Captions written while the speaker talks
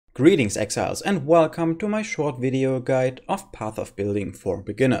Greetings Exiles and welcome to my short video guide of Path of Building for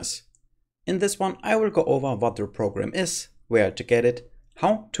beginners. In this one I will go over what the program is, where to get it,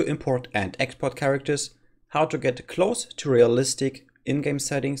 how to import and export characters, how to get close to realistic in-game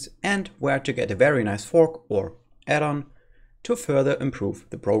settings, and where to get a very nice fork or add-on to further improve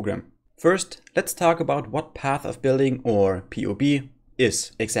the program. First, let's talk about what Path of Building or PoB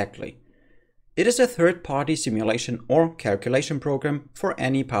is exactly. It is a third-party simulation or calculation program for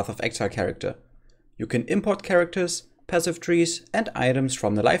any Path of Exile character. You can import characters, passive trees and items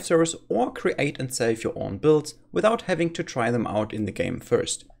from the live servers or create and save your own builds without having to try them out in the game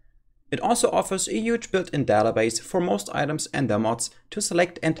first. It also offers a huge built-in database for most items and their mods to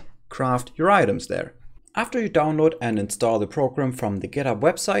select and craft your items there. After you download and install the program from the GitHub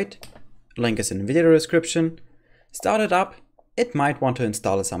website, link is in the video description, start it up, it might want to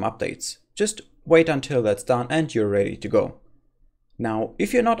install some updates. Just wait until that's done and you're ready to go. Now,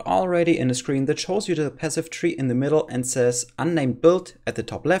 if you're not already in a screen that shows you the passive tree in the middle and says unnamed build at the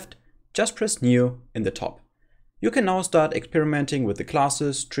top left, just press new in the top. You can now start experimenting with the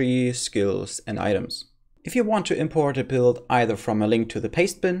classes, trees, skills and items. If you want to import a build either from a link to the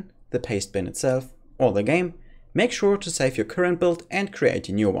paste bin itself, or the game, make sure to save your current build and create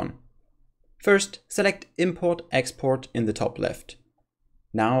a new one. First, select Import Export in the top left.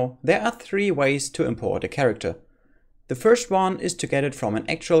 Now, there are three ways to import a character. The first one is to get it from an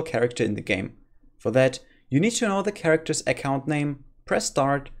actual character in the game. For that, you need to know the character's account name, press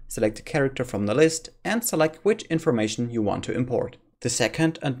start, select the character from the list, and select which information you want to import. The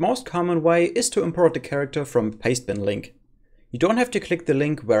second and most common way is to import the character from a paste bin link. You don't have to click the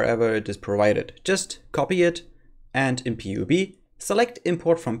link wherever it is provided, just copy it, and in PoB, select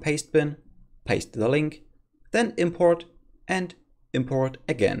Import from paste bin, paste the link, then import and import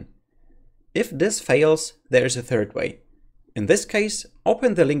again. If this fails, there is a third way. In this case,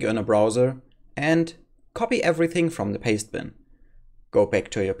 open the link in a browser and copy everything from the paste bin. Go back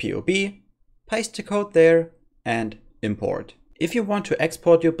to your PoB, paste the code there and import. If you want to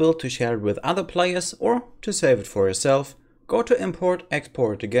export your build to share it with other players or to save it for yourself, go to Import,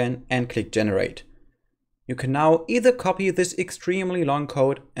 Export again and click Generate. You can now either copy this extremely long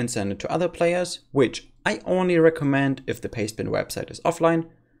code and send it to other players, which I only recommend if the Pastebin website is offline,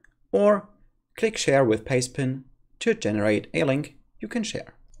 or click Share with Pastebin to generate a link you can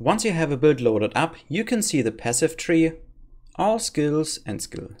share. Once you have a build loaded up, you can see the passive tree, all skills and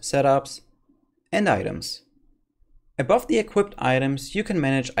skill setups, and items. Above the equipped items, you can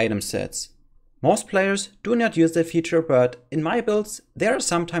manage item sets. Most players do not use that feature, but in my builds, there are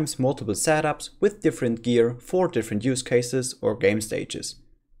sometimes multiple setups with different gear for different use cases or game stages.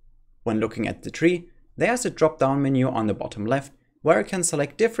 When looking at the tree, there's a drop-down menu on the bottom left where you can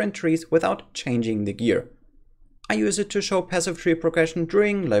select different trees without changing the gear. I use it to show passive tree progression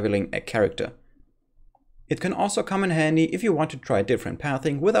during leveling a character. It can also come in handy if you want to try different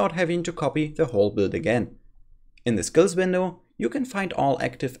pathing without having to copy the whole build again. In the skills window, you can find all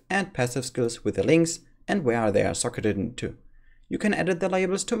active and passive skills with the links and where they are socketed into. You can edit the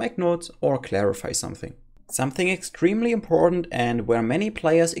labels to make notes or clarify something. Something extremely important and where many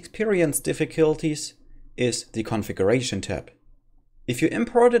players experience difficulties is the configuration tab. If you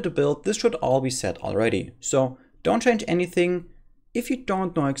imported a build, this should all be set already, so don't change anything if you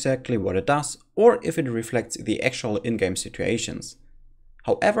don't know exactly what it does or if it reflects the actual in-game situations.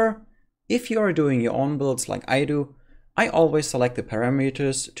 However, if you are doing your own builds like I do, I always select the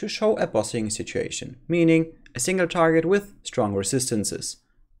parameters to show a bossing situation, meaning a single target with strong resistances.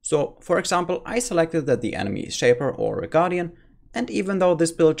 So, for example, I selected that the enemy is Shaper or a Guardian, and even though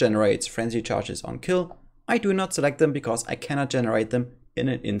this build generates frenzy charges on kill, I do not select them because I cannot generate them in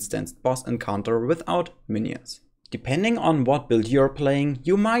an instanced boss encounter without minions. Depending on what build you're playing,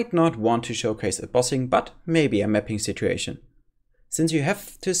 you might not want to showcase a bossing, but maybe a mapping situation. Since you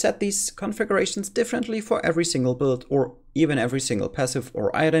have to set these configurations differently for every single build or even every single passive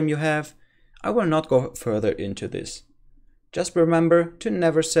or item you have, I will not go further into this. Just remember to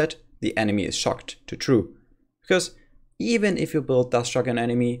never set the enemy is shocked to true, because even if your build does shock an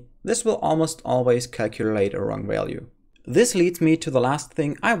enemy, this will almost always calculate a wrong value. This leads me to the last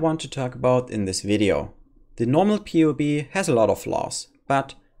thing I want to talk about in this video. The normal PoB has a lot of flaws,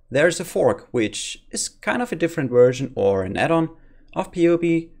 but there is a fork which is kind of a different version or an add-on of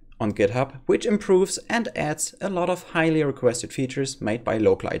PoB on GitHub, which improves and adds a lot of highly requested features made by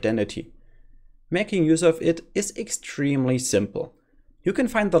local identity. Making use of it is extremely simple. You can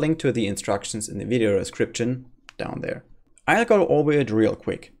find the link to the instructions in the video description down there. I'll go over it real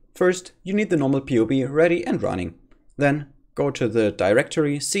quick. First, you need the normal PoB ready and running. Then go to the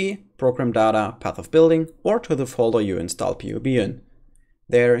directory C, Program Data, Path of Building, or to the folder you install PoB in.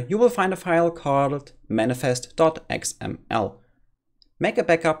 There you will find a file called manifest.xml. Make a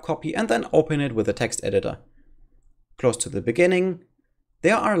backup copy and then open it with a text editor. Close to the beginning,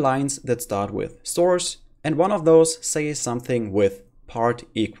 there are lines that start with source, and one of those says something with part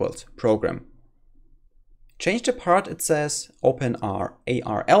equals program. Change the part it says open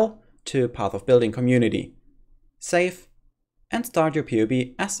ARL to path of building community. Save and start your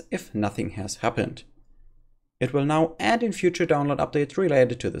PoB as if nothing has happened. It will now add in future download updates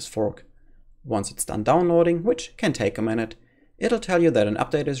related to this fork. Once it's done downloading, which can take a minute, it'll tell you that an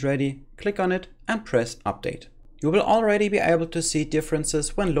update is ready, click on it and press update. You will already be able to see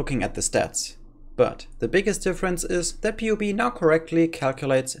differences when looking at the stats. But the biggest difference is that PoB now correctly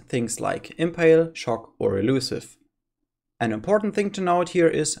calculates things like impale, shock or elusive. An important thing to note here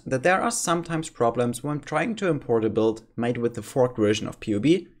is that there are sometimes problems when trying to import a build made with the forked version of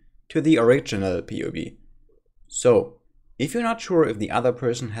PoB to the original PoB. So, if you're not sure if the other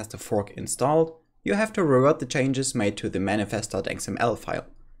person has the fork installed, you have to revert the changes made to the manifest.xml file.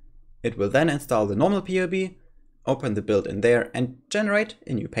 It will then install the normal PoB, open the build in there and generate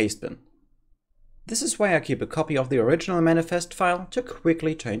a new paste bin. This is why I keep a copy of the original manifest file to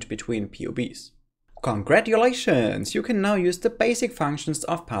quickly change between PoBs. Congratulations! You can now use the basic functions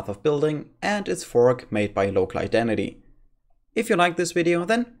of Path of Building and its fork made by Local Identity. If you like this video,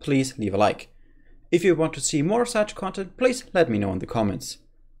 then please leave a like. If you want to see more such content, please let me know in the comments.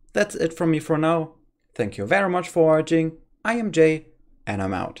 That's it from me for now. Thank you very much for watching. I am Jay, and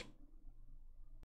I'm out.